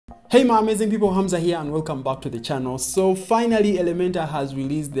Hey my amazing people, Hamza here and welcome back to the channel. So finally Elementor has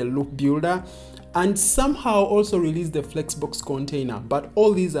released the loop builder and somehow also released the Flexbox container, but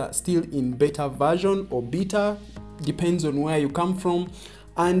all these are still in beta version or beta, depends on where you come from.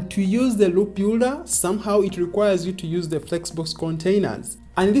 And to use the loop builder, somehow it requires you to use the Flexbox containers.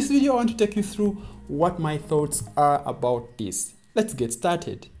 And in this video I want to take you through what my thoughts are about this. Let's get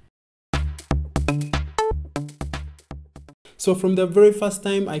started. So from the very first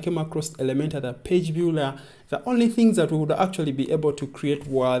time I came across Elementor, the page builder, the only things that we would actually be able to create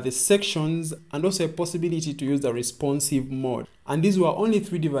were the sections and also a possibility to use the responsive mode. And these were only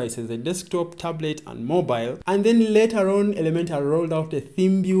 3 devices, a desktop, tablet, and mobile. And then later on, Elementor rolled out a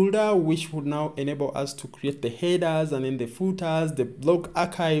theme builder, which would now enable us to create the headers and then the footers, the blog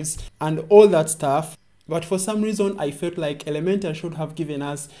archives, and all that stuff. But for some reason, I felt like Elementor should have given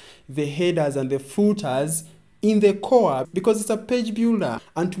us the headers and the footers in the core, because it's a page builder,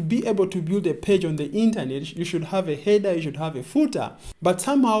 and to be able to build a page on the internet you should have a header, you should have a footer. But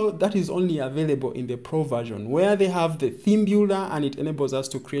somehow that is only available in the pro version, where they have the theme builder and it enables us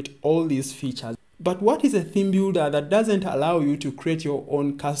to create all these features. But what is a theme builder that doesn't allow you to create your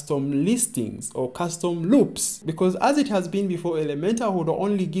own custom listings or custom loops? Because as it has been before, Elementor would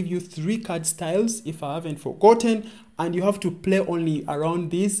only give you 3 card styles if I haven't forgotten, and you have to play only around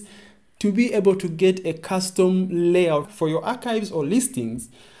this to be able to get a custom layout for your archives or listings.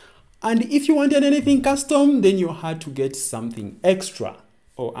 And if you wanted anything custom, then you had to get something extra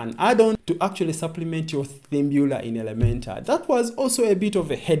or an add-on to actually supplement your theme builder in Elementor. That was also a bit of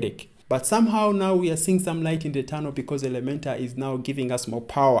a headache. But somehow now we are seeing some light in the tunnel, because Elementor is now giving us more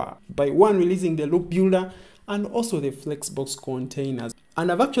power by releasing the loop builder and also the Flexbox containers. And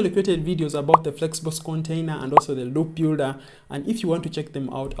I've actually created videos about the Flexbox container and also the loop builder, and if you want to check them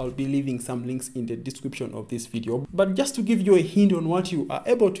out, I'll be leaving some links in the description of this video. But just to give you a hint on what you are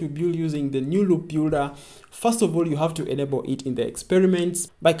able to build using the new loop builder, first of all, you have to enable it in the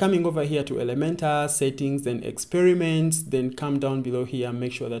experiments by coming over here to Elementor, settings, then experiments, then come down below here,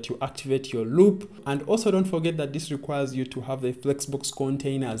 make sure that you activate your loop. And also don't forget that this requires you to have the Flexbox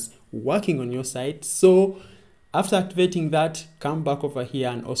containers working on your site. So after activating that, come back over here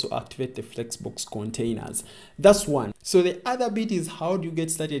and also activate the Flexbox containers. That's one. So the other bit is, how do you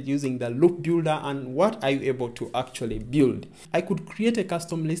get started using the loop builder and what are you able to actually build? I could create a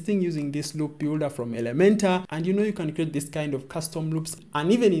custom listing using this loop builder from Elementor, and you can create this kind of custom loops.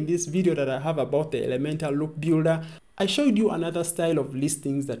 And even in this video that I have about the Elementor loop builder, I showed you another style of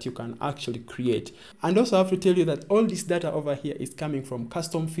listings that you can actually create. And also I have to tell you that all this data over here is coming from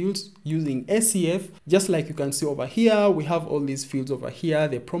custom fields using SEF. Just like you can see over here, we have all these fields over here: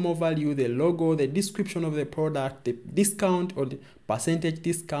 the promo value, the logo, the description of the product, the discount or the percentage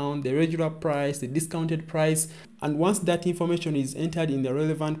discount, the regular price, the discounted price. And once that information is entered in the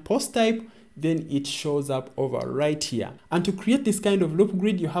relevant post type, then it shows up over right here. And to create this kind of loop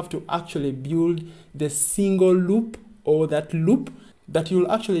grid, you have to actually build the single loop, or that loop that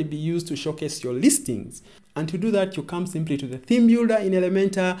will actually be used to showcase your listings. And to do that, you come simply to the theme builder in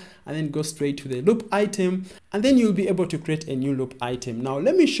Elementor and then go straight to the loop item, and then you'll be able to create a new loop item. Now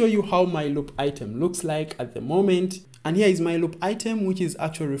let me show you how my loop item looks like at the moment. And here is my loop item, which is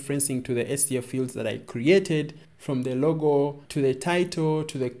actually referencing to the SEF fields that I created, from the logo to the title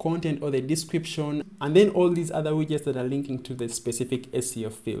to the content or the description, and then all these other widgets that are linking to the specific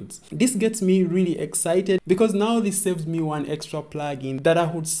SEF fields. This gets me really excited, because now this saves me one extra plugin that I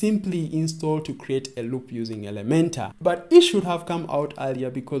would simply install to create a loop using Elementor. But it should have come out earlier,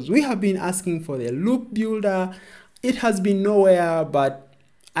 because we have been asking for the loop builder. It has been nowhere, but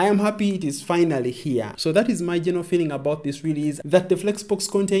I am happy it is finally here. So that is my general feeling about this release, that the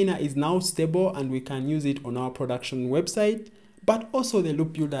Flexbox container is now stable and we can use it on our production website, but also the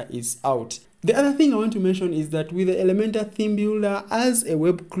loop builder is out. The other thing I want to mention is that with the Elementor theme builder, as a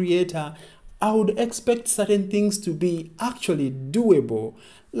web creator, I would expect certain things to be actually doable.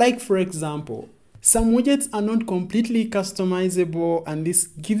 Like for example, some widgets are not completely customizable, and this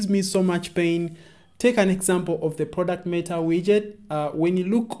gives me so much pain. Take an example of the product meta widget. When you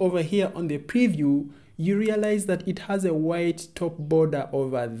look over here on the preview, you realize that it has a white top border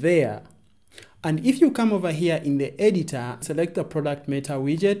over there. And if you come over here in the editor, select the product meta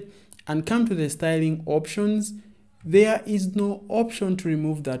widget and come to the styling options, there is no option to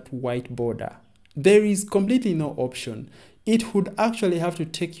remove that white border. There is completely no option. It would actually have to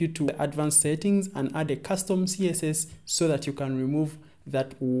take you to advanced settings and add a custom CSS so that you can remove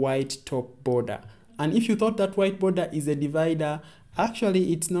that white top border. And if you thought that white border is a divider,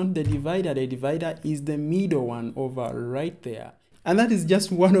 actually it's not the divider. The divider is the middle one over right there. And that is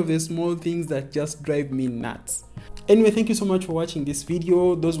just one of the small things that just drive me nuts. Anyway, thank you so much for watching this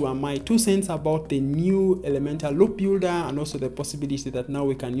video. Those were my 2 cents about the new Elementor loop builder and also the possibility that now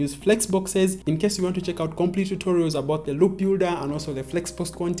we can use flexboxes. In case you want to check out complete tutorials about the loop builder and also the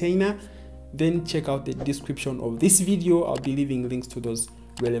Flexbox container, then check out the description of this video. I'll be leaving links to those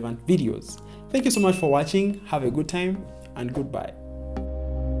relevant videos. Thank you so much for watching. Have a good time and goodbye.